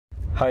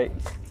Hi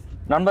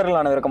நண்பர்கள்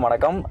அனைவருக்கும்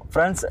வணக்கம்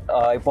ஃப்ரெண்ட்ஸ்.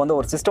 இப்போ வந்து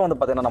ஒரு சிஸ்டம் வந்து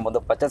பார்த்தீங்கன்னா நம்ம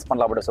வந்து பர்ச்சேஸ்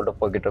பண்ணலாம் அப்படின்னு சொல்லிட்டு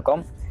போய்கிட்டு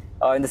இருக்கோம்.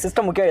 இந்த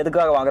சிஸ்டம் முக்கியம்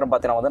எதுக்காக வாங்குறோம்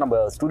பார்த்தீங்கன்னா வந்து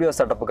நம்ம ஸ்டுடியோ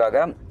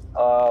செட்டப்புக்காக,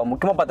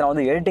 முக்கியமாக பார்த்தீங்கன்னா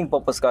வந்து எடிட்டிங்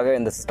பர்பஸ்க்காக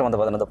இந்த சிஸ்டம் வந்து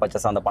பார்த்தீங்கன்னா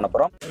பர்ச்சேஸ் வந்து பண்ண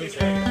போகிறோம்.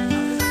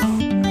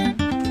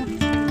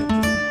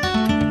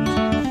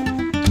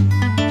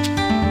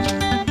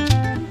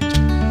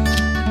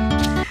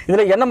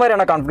 இதில் என்ன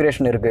மாதிரியான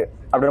கான்ஃபிகரேஷன் இருக்குது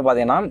அப்படின்னு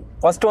பார்த்தீங்கன்னா,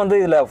 ஃபஸ்ட்டு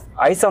வந்து இதில்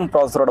i7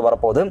 ப்ராசஸரோட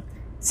வரப்போகுது.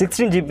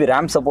 16 GB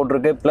RAM சப்போர்ட்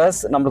இருக்குது, ப்ளஸ்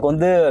நம்மளுக்கு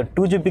வந்து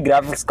 2 GB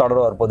கிராஃபிக்ஸ்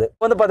கார்டோட வரப்போகுது.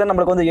 வந்து பார்த்தீங்கன்னா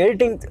நம்மளுக்கு வந்து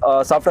எடிட்டிங்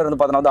சாஃப்ட்வேர் வந்து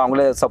பார்த்தீங்கன்னா வந்து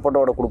அவங்களே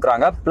சப்போர்ட்டோட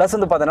கொடுக்குறாங்க. ப்ளஸ்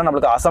வந்து பார்த்தீங்கன்னா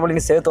நம்மளுக்கு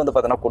அசம்பிளிங் சேர்த்து வந்து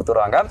பார்த்தீங்கன்னா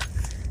கொடுத்துட்றாங்க.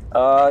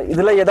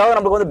 இதில் ஏதாவது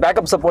நம்மளுக்கு வந்து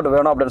பேக்கப் சப்போர்ட்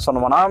வேணும் அப்படின்னு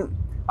சொன்னோம்னா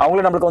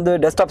அவங்களே நம்மளுக்கு வந்து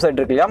டெஸ்க்டாப் சைட்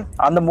இருக்கு இல்லையா,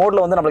 அந்த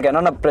மோடில் வந்து நம்மளுக்கு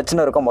என்னென்ன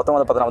பிரச்சனை இருக்கும் மொத்தம்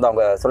வந்து பார்த்தீங்கன்னா வந்து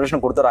அவங்க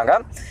சொல்யூஷன் கொடுத்துறாங்க.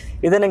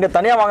 இதை நீங்கள்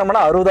தனியாக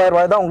வாங்கினோம்னா 60,000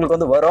 ரூபாய் தான் உங்களுக்கு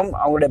வந்து வரும்.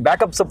 அவங்களுடைய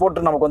பேக்கப்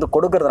சப்போர்ட் நமக்கு வந்து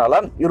கொடுக்கறதுனால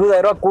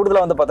 20,000 ரூபா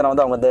கூடுதலாக வந்து பார்த்தீங்கன்னா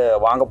வந்து அவங்க வந்து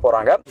வாங்க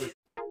போகிறாங்க.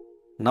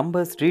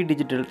 நம்ம ஸ்ரீ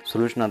டிஜிட்டல்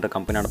சொல்யூஷன்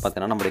கம்பெனியோட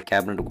பார்த்தீங்கன்னா நம்மளுடைய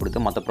கேபினெட்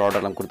கொடுத்து மற்ற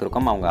ப்ராடக்ட்லாம்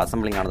கொடுத்துருக்கோம். அவங்க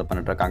அசம்பிளிங் ஆனது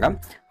பண்ணிட்டு இருக்காங்க.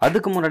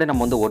 அதுக்கு முன்னாடி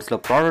நம்ம வந்து ஒரு சில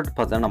ப்ராடக்ட்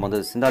பார்த்தீங்கன்னா நம்ம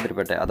வந்து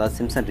சிந்தாதிரிப்பேட்டை, அதாவது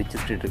சிம்சன் ரிச்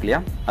ஸ்ட்ரீட் இருக்கு இல்லையா,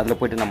 அதில்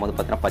போய்ட்டு நம்ம வந்து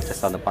பார்த்தீங்கன்னா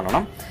பர்ச்சேஸ் வந்து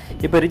பண்ணணும்.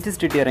 இப்போ ரிச்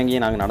ஸ்ட்ரீட் இறங்கி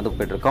நாங்கள் நடந்து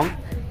போயிட்டுருக்கோம்.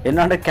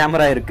 என்னோட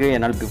கேமரா இருக்குது,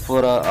 என்னால்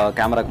பிஃபோர்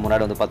கேமராக்கு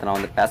முன்னாடி வந்து பார்த்தீங்கன்னா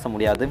வந்து பேச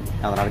முடியாது.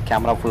 அதனால்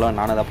கேமரா ஃபுல்லாக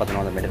நானும் தான்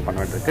பார்த்தீங்கன்னா வந்து மெயின்டைன்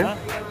பண்ணிட்டு இருக்கு.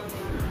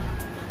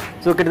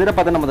 ஸோ கிட்டத்தட்ட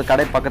பார்த்தா நம்ம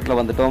கடை பக்கத்தில்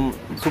வந்துட்டோம்.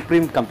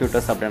 சுப்ரீம்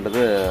கம்ப்யூட்டர்ஸ்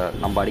அப்படின்றது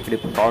நம்ம அடிக்கடி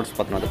ப்ராடக்ட்ஸ்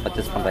பார்த்தீங்கன்னா வந்து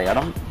பர்ச்சேஸ் பண்ணுற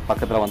இடம்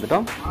பக்கத்தில்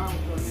வந்துட்டோம்.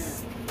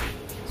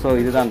 ஸோ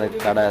இதுதான் அந்த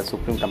கடை,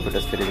 சுப்ரீம்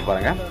கம்ப்யூட்டர்ஸ் தெரியுது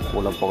பாருங்கள்.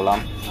 உள்ளே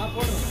போகலாம்.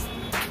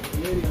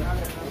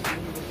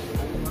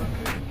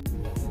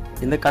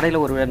 இந்த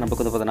கடையில் ஒரு வேளை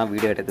நமக்கு வந்து பார்த்தீங்கன்னா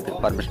வீடியோ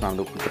எடுக்கிறதுக்கு பர்மிஷன்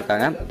வந்து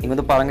கொடுத்துருக்காங்க. இங்கே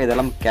வந்து பாருங்கள்,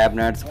 இதெல்லாம்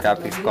கேபினட்ஸ்,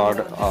 கிராஃபிக்ஸ்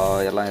கார்டு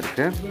எல்லாம்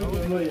இருக்குது.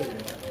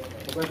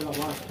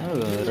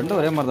 ரெண்டும்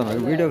ஒரே மாதிரி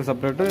தான். வீடியோக்கு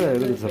செப்பரேட்டு,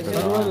 இதுக்கு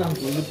செப்பரேட்.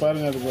 இது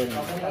பாருங்க, அது பாருங்க,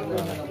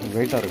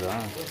 வெயிட்டாக இருக்கா?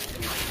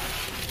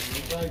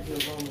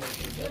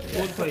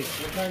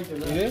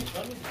 இது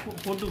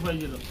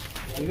 4250,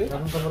 இது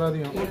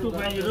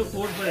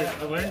 4250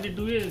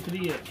 42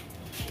 3 இயர்.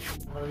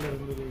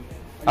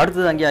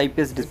 அடுத்தது அங்கே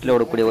ஐபிஎஸ் டிஸ்பிளே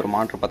ஓடக்கூடிய ஒரு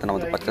மானிட்டர் பார்த்து நம்ம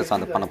வந்து பர்ச்சேஸ்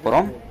வந்து பண்ண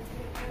போகிறோம்.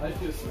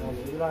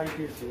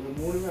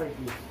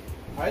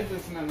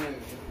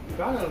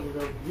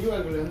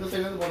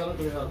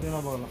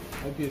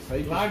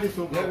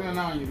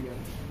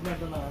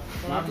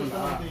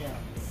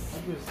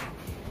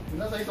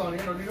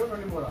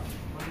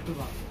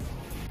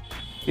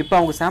 இப்போ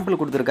அவங்க சாம்பிள்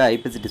கொடுத்துருக்க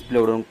ஐபிஎஸ்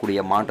டிஸ்பிளேவுடன்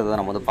கூடிய மானிட்டர் தான்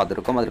நம்ம வந்து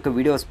பார்த்துருக்கோம். அதற்கு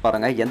வீடியோஸ்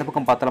பாருங்கள். எந்த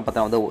பக்கம் பார்த்தாலும்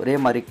பார்த்தா வந்து ஒரே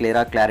மாதிரி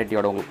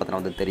கிளாரிட்டியோட உங்களுக்கு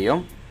பார்த்தா வந்து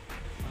தெரியும்.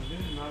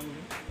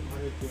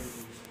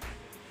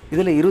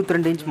 இதில்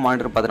 22 இன்ச்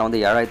மானிட்டர் பார்த்தீங்கன்னா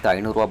வந்து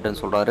 7,500 ரூபா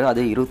அப்படின்னு சொல்கிறாரு.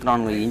 அது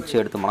 24 இன்ச்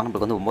எடுத்தோம்னா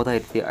நம்மளுக்கு வந்து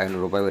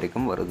 9,500 ரூபாய்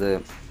வரைக்கும் வருது.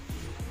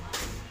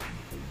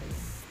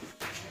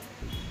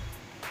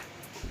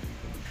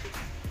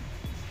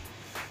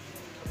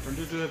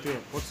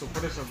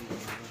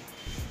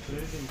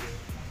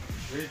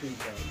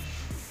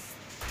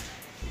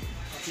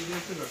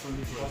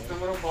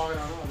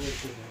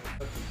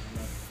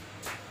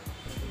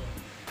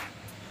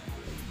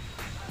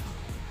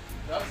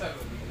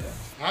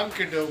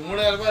 ஆம்கிட்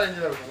 3000 ரூபாய்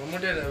ரேஞ்சில் இருக்கும்.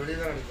 நம்மகிட்ட வெளியே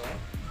தான் இருக்கும்.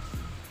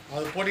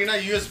 அது போட்டிங்கன்னா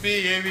யூஎஸ்பி,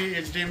 ஏவி,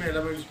 ஹெச்டிஎம்ஐ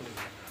எல்லாமே யூஸ்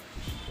பண்ணிக்கலாம்.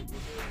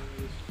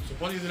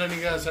 சப்போஸ் இதில்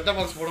நீங்கள் செட்டப்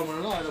பாக்ஸ் போட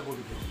முடியணும், அதில்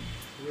போட்டுக்கலாம்.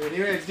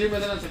 எனிவே ஹெச்டிஎம்ஐ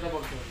தான் செட்டப்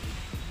பாக்ஸ் வரும்.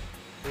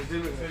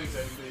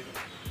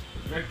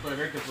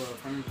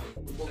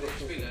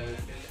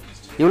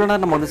 இவ்வளோ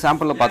நேரம் நம்ம வந்து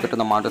சாம்பிளில் பார்த்துட்டு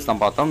இருந்த மாடல்ஸ்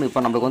தான் பார்த்தோம். இப்போ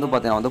நம்மளுக்கு வந்து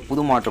பார்த்தீங்கன்னா வந்து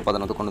புது மாடல்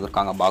பார்த்தீங்கன்னா வந்து கொண்டு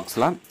வந்திருக்காங்க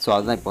பாக்ஸில். ஸோ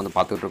அதுதான் இப்போ வந்து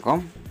பார்த்துட்டு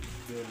இருக்கோம்.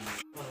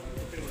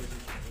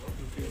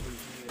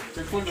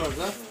 செக் பண்ணுறோம்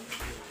சார்.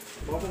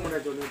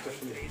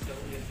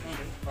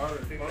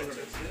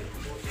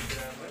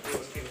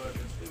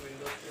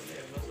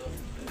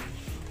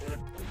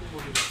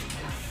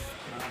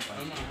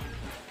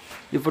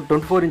 இப்போ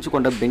 24 இன்ச்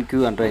கொண்ட பென்க்யூ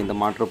என்ற இந்த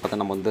மானிட்டர் பார்த்து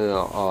நம்ம வந்து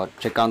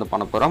செக்காக வந்து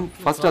பண்ண போகிறோம்.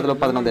 ஃபஸ்ட் அதில்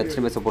பார்த்தீங்கன்னா வந்து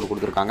HDMI சப்போர்ட்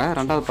கொடுத்துருக்காங்க.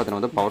 ரெண்டாவது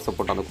பார்த்தீங்கன்னா வந்து பவர்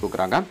சப்போர்ட் வந்து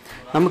கொடுக்குறாங்க.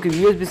 நமக்கு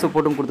USB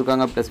சப்போர்ட்டும்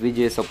கொடுத்துருக்காங்க, ப்ளஸ்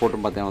VGA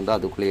சப்போர்ட்டும் பார்த்தீங்கன்னா வந்து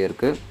அதுக்குள்ளேயே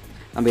இருக்குது.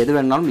 நம்ம எது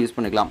வேணாலும் யூஸ்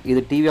பண்ணிக்கலாம்.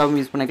 இது டிவியாகவும்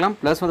யூஸ் பண்ணிக்கலாம்,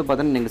 ப்ளஸ் வந்து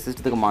பார்த்தீங்கன்னா நீங்கள்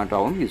சிஸ்டத்துக்கு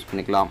மானிட்டராகவும் யூஸ்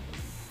பண்ணிக்கலாம்.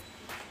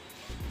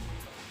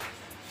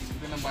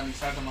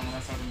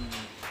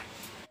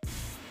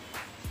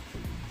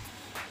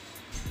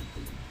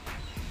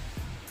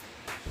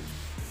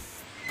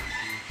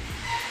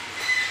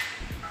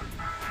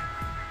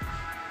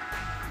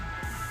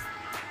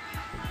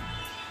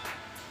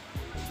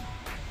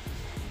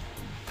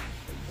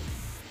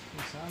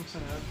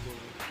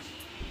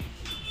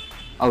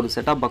 அவர்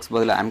செட்டாப் பாக்ஸ்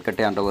பதில்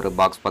ஆம்கட்டே என்ற ஒரு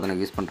பாக்ஸ்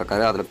பார்த்தீங்கன்னா யூஸ்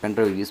பண்ணிருக்காரு. அதில்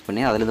பென்ட்ரைவ் யூஸ்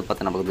பண்ணி அதுலேருந்து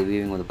பார்த்து நமக்கு வந்து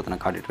வியூவிங் வந்து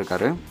பார்த்தீங்கன்னா காட்டிகிட்டு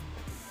இருக்காரு.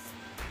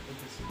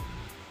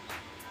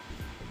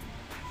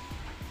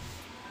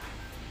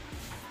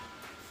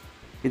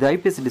 இது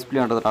ஐபிஎஸ்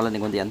டிஸ்பிளேன்றதுனால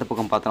நீங்கள் வந்து எந்த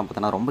பக்கம்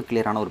பார்த்தீங்கன்னா ரொம்ப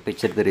கிளியரான ஒரு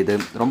பிக்சர் தெரியுது.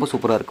 ரொம்ப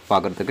சூப்பராக இருக்குது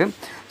பார்க்குறதுக்கு.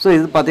 ஸோ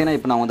இது பார்த்தீங்கன்னா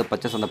இப்போ நான் வந்து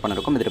பர்ச்சேஸ் வந்து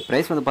பண்ணியிருக்கோம். இதோட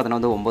ப்ரைஸ் வந்து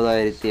பார்த்தீங்கன்னா வந்து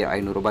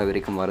 9,500 ரூபாய்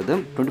வரைக்கும் வருது.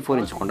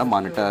 24 இன்ச் கொண்ட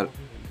மானிட்டர்.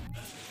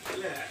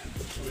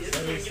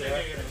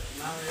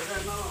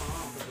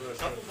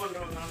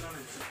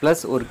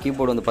 ப்ளஸ் ஒரு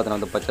கீபோர்டு வந்து பார்த்தீங்கன்னா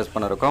வந்து பர்ச்சேஸ்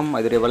பண்ணிருக்கோம்.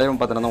 இதோடைய விலையும்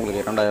பார்த்தீங்கன்னா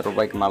உங்களுக்கு 2000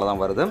 ரூபாய்க்கு மேலே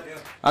தான் வருது.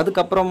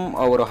 அதுக்கப்புறம்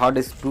ஒரு ஹார்ட்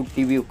டிஸ்க் 2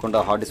 டிவி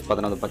கொண்ட ஹார்ட் டிஸ்க்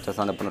பார்த்தீங்கன்னா வந்து பர்ச்சேஸ்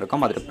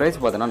பண்ணிருக்கோம். அதோட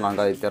ப்ரைஸ் பார்த்தீங்கன்னா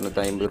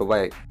 4250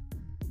 ரூபாய்.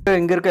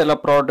 இங்கே இருக்க எல்லா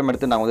ப்ராடக்ட்டும்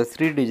எடுத்து நாங்கள் வந்து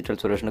ஸ்ரீ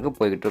டிஜிட்டல் சொல்யூஷனுக்கு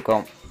போய்கிட்டு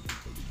இருக்கோம்.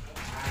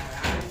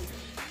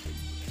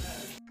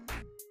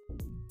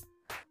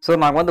 ஸோ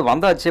நாங்கள் வந்து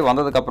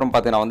வந்ததுக்கப்புறம்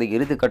பார்த்தீங்கன்னா வந்து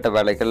இறுதிக்கட்ட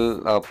வேலைகள்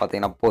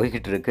பார்த்தீங்கன்னா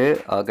போய்கிட்டு இருக்குது.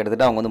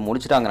 கிட்டத்தட்ட அவங்க வந்து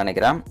முடிச்சுட்டாங்கன்னு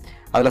நினைக்கிறேன்.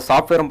 அதில்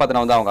சாஃப்ட்வேரும்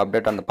பார்த்தீங்கன்னா வந்து அவங்க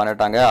அப்டேட் வந்து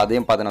பண்ணிட்டாங்க.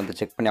 அதையும் பார்த்தீங்கன்னா வந்து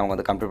செக் பண்ணி அவங்க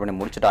வந்து கம்ப்ளீட் பண்ணி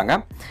முடிச்சுட்டாங்க.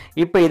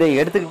 இப்போ இதை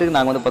எடுத்துக்கிட்டு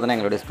நாங்கள் வந்து பார்த்தீங்கன்னா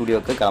எங்களுடைய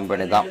ஸ்டுடியோக்கு கிளம்ப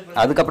வேண்டியது தான்.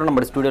 அதுக்கப்புறம்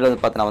நம்ம ஸ்டுடியோவில்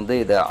வந்து பார்த்தீங்கன்னா வந்து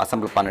இதை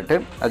அசம்பிள் பண்ணிட்டு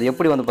அது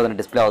எப்படி வந்து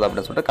பார்த்தீங்கன்னா டிஸ்பிளே ஆகுது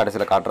அப்படின்னு சொல்லிட்டு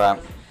கடைசியில் காட்டுறேன்.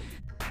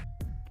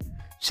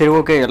 சரி,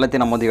 ஓகே,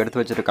 எல்லாத்தையும் நம்ம வந்து எடுத்து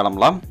வச்சுட்டு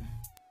கிளம்பலாம்.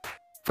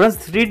 ஃப்ரெண்ட்ஸ்,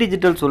 ஸ்ரீ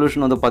டிஜிட்டல்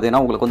சொல்யூஷன் வந்து பார்த்தீங்கன்னா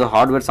உங்களுக்கு வந்து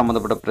ஹார்ட்வேர்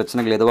சம்மந்தப்பட்ட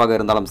பிரச்சனைகள் எதுவாக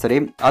இருந்தாலும் சரி,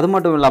 அது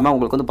மட்டும் இல்லாமல்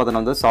உங்களுக்கு வந்து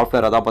பார்த்தீங்கன்னா வந்து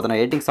சாஃப்ட்வேர், அதாவது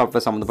பார்த்தீங்கன்னா எடிட்டிங்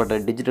சாஃப்ட்வேர் சம்மந்தப்பட்ட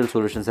டிஜிட்டல்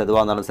சொல்யூஷன்ஸ்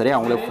எதுவாக இருந்தாலும் சரி,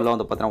 அவங்களே ஃபுல்லாக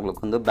வந்து பார்த்தீங்கன்னா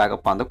உங்களுக்கு வந்து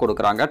பேக்கப் வந்து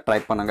கொடுக்குறாங்க. ட்ரை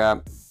பண்ணுங்கள்.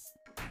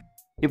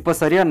 இப்போ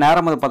சரியாக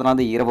நேரம் வந்து பார்த்தீங்கன்னா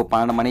வந்து இரவு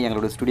 12 மணி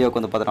எங்களுடைய ஸ்டுடியோக்கு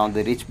வந்து பார்த்தீங்கன்னா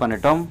வந்து ரீச்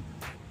பண்ணிட்டோம்.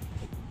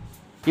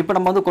 இப்போ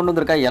நம்ம வந்து கொண்டு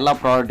வந்திருக்க எல்லா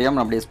ப்ராடக்ட்டையும்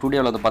நம்மளுடைய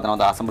ஸ்டுடியோவில் வந்து பார்த்தீங்கன்னா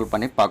வந்து அசம்பிள்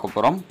பண்ணி பார்க்க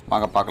போகிறோம்.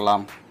 வாங்க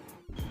பார்க்கலாம்.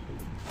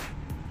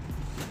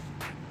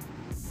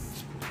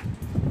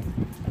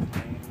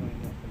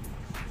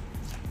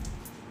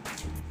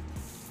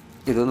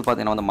 இது வந்து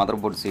பார்த்தீங்கன்னா வந்து மதர்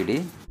போர்ட் சிடி.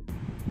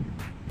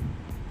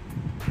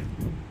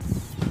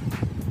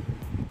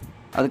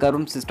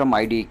 அதுக்கப்புறம் சிஸ்டம்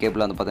ஐடி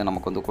கேபிள் வந்து பார்த்தீங்கன்னா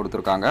நமக்கு வந்து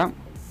கொடுத்துருக்காங்க.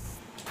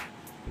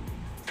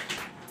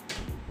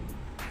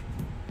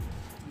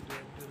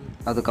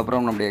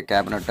 அதுக்கப்புறம் நம்முடைய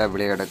கேபினட்டை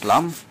வெளியே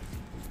எடுக்கலாம்.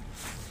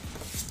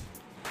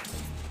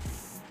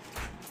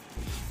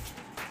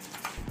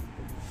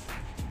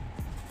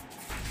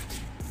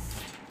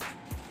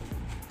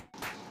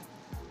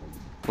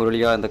 ஒரு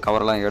வழியாக இந்த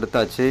கவரெல்லாம்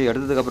எடுத்தாச்சு.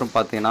 எடுத்ததுக்கப்புறம்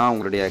பார்த்தீங்கன்னா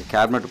உங்களுடைய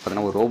கேபினட்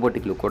பார்த்தீங்கன்னா ஒரு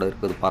ரோபோட்டிக் லுக்கோடு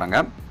இருக்குது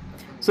பாருங்கள்.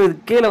 ஸோ இது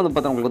கீழே வந்து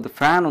பார்த்தீங்கன்னா உங்களுக்கு வந்து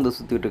ஃபேன் வந்து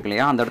சுற்றிட்டு இருக்கு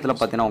இல்லையா, அந்த இடத்துல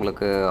பார்த்தீங்கன்னா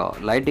உங்களுக்கு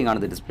லைட்டிங்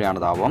ஆனது டிஸ்பிளே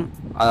ஆனது ஆகும்.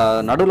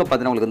 நடுவில்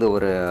பார்த்தீங்கன்னா உங்களுக்கு வந்து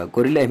ஒரு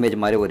கொரில்லா இமேஜ்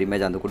மாதிரி ஒரு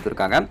இமேஜ் வந்து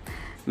கொடுத்துருக்காங்க.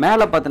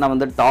 மேலே பார்த்தீங்கன்னா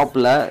வந்து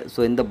டாப்பில்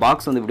ஸோ இந்த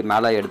பாக்ஸ் வந்து இப்படி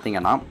மேலே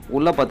எடுத்திங்கன்னா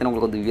உள்ளே பார்த்தீங்கன்னா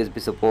உங்களுக்கு வந்து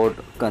யூஎஸ்பி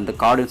சப்போர்ட், இந்த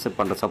கார்டு இன்செர்ட்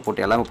பண்ணுற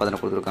சப்போர்ட் எல்லாமே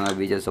பார்த்தீங்கன்னா கொடுத்துருக்காங்க.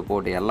 விஜே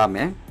சப்போர்ட்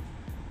எல்லாமே.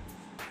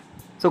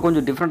 ஸோ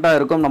கொஞ்சம் டிஃப்ரெண்ட்டாக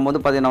இருக்கும். நம்ம வந்து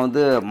பார்த்தீங்கன்னா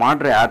வந்து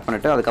மாடரை ஆட்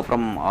பண்ணிவிட்டு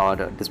அதுக்கப்புறம்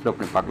டிஸ்பிளே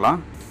பண்ணி பார்க்கலாம்.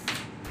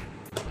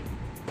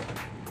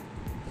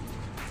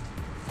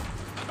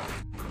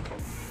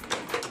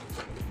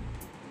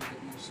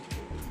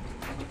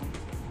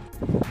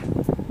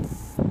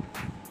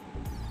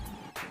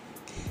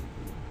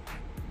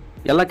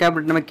 எல்லா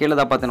கேபினட்டுமே கீழே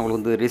தான் பார்த்தீங்கன்னா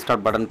உங்களுக்கு வந்து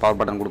ரீஸ்டார்ட் பட்டன், பவர்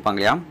பட்டன் கொடுப்பாங்க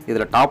இல்லையா,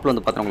 இதில் டாப்பில்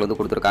வந்து பார்த்தீங்கன்னா உங்களுக்கு வந்து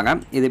கொடுத்துருக்காங்க.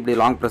 இது இப்படி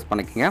லாங் ப்ரெஸ்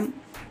பண்ணிக்கோங்க.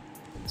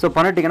 ஸோ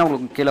பண்ணிட்டீங்கன்னா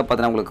உங்களுக்கு கீழே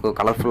பார்த்தீங்கன்னா உங்களுக்கு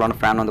கலர்ஃபுல்லான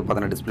ஃபேன் வந்து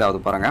பார்த்தீங்கன்னா டிஸ்பிளே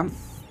ஆகுது பாருங்கள்.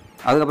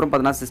 அதுக்கப்புறம்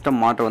பார்த்தீங்கன்னா சிஸ்டம்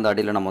மாட்டர் வந்து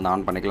அடியில் நம்ம வந்து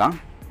ஆன் பண்ணிக்கலாம்.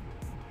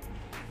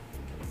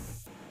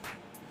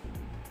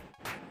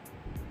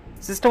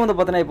 சிஸ்டம் வந்து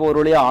பார்த்தீங்கன்னா இப்போ ஒரு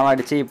வழியாக ஆன்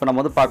ஆகிடுச்சு. இப்போ நம்ம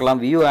வந்து பார்க்கலாம்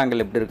வியூ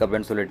ஆங்கிள் எப்படி இருக்குது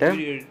அப்படின்னு சொல்லிட்டு.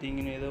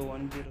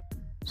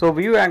 ஸோ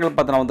வியூ ஆங்கிள்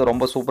பார்த்தீங்கன்னா வந்து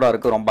ரொம்ப சூப்பராக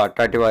இருக்குது, ரொம்ப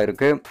அட்ராக்டிவாக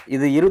இருக்குது.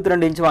 இது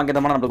 22 இன்ச்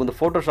வாங்கிட்டோம்னா நம்மளுக்கு வந்து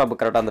ஃபோட்டோஷாப்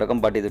கரெக்டாக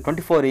இருந்திருக்கும். பட் இது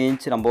 24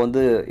 இன்ச் நம்ம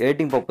வந்து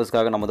எடிட்டிங்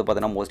பர்பஸ்க்காக நம்ம வந்து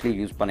பார்த்தீங்கன்னா மோஸ்ட்லி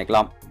யூஸ்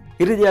பண்ணிக்கலாம்.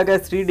 இறுதியாக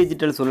ஸ்ரீ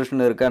டிஜிட்டல்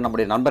சொல்யூஷன் இருக்க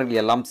நம்முடைய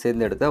நண்பர்கள் எல்லாம்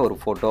சேர்ந்து எடுத்த ஒரு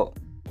ஃபோட்டோ.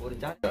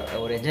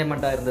 ஒரு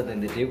என்ஜாய்மெண்ட்டாக இருந்தது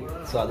இந்த ட்ரிப்.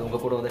 ஸோ அது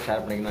உங்கள் கூட வந்து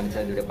ஷேர் பண்ணிக்கணும்னு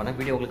நினச்சா வீடியோ பண்ணேன்.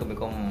 வீடியோ உங்களுக்கு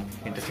மிகவும்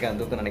இன்ட்ரெஸ்டிங்காக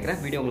இருந்திருக்குன்னு நினைக்கிறேன்.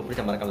 வீடியோ உங்களுக்கு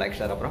பிடிச்ச மறக்காம லைக்,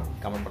 ஷேர், அப்புறம்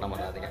கமெண்ட் பண்ண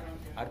மறக்காதீங்க.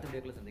 அடுத்த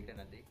வீடியோக்குள்ள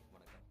சந்திக்கிறேன். நன்றி.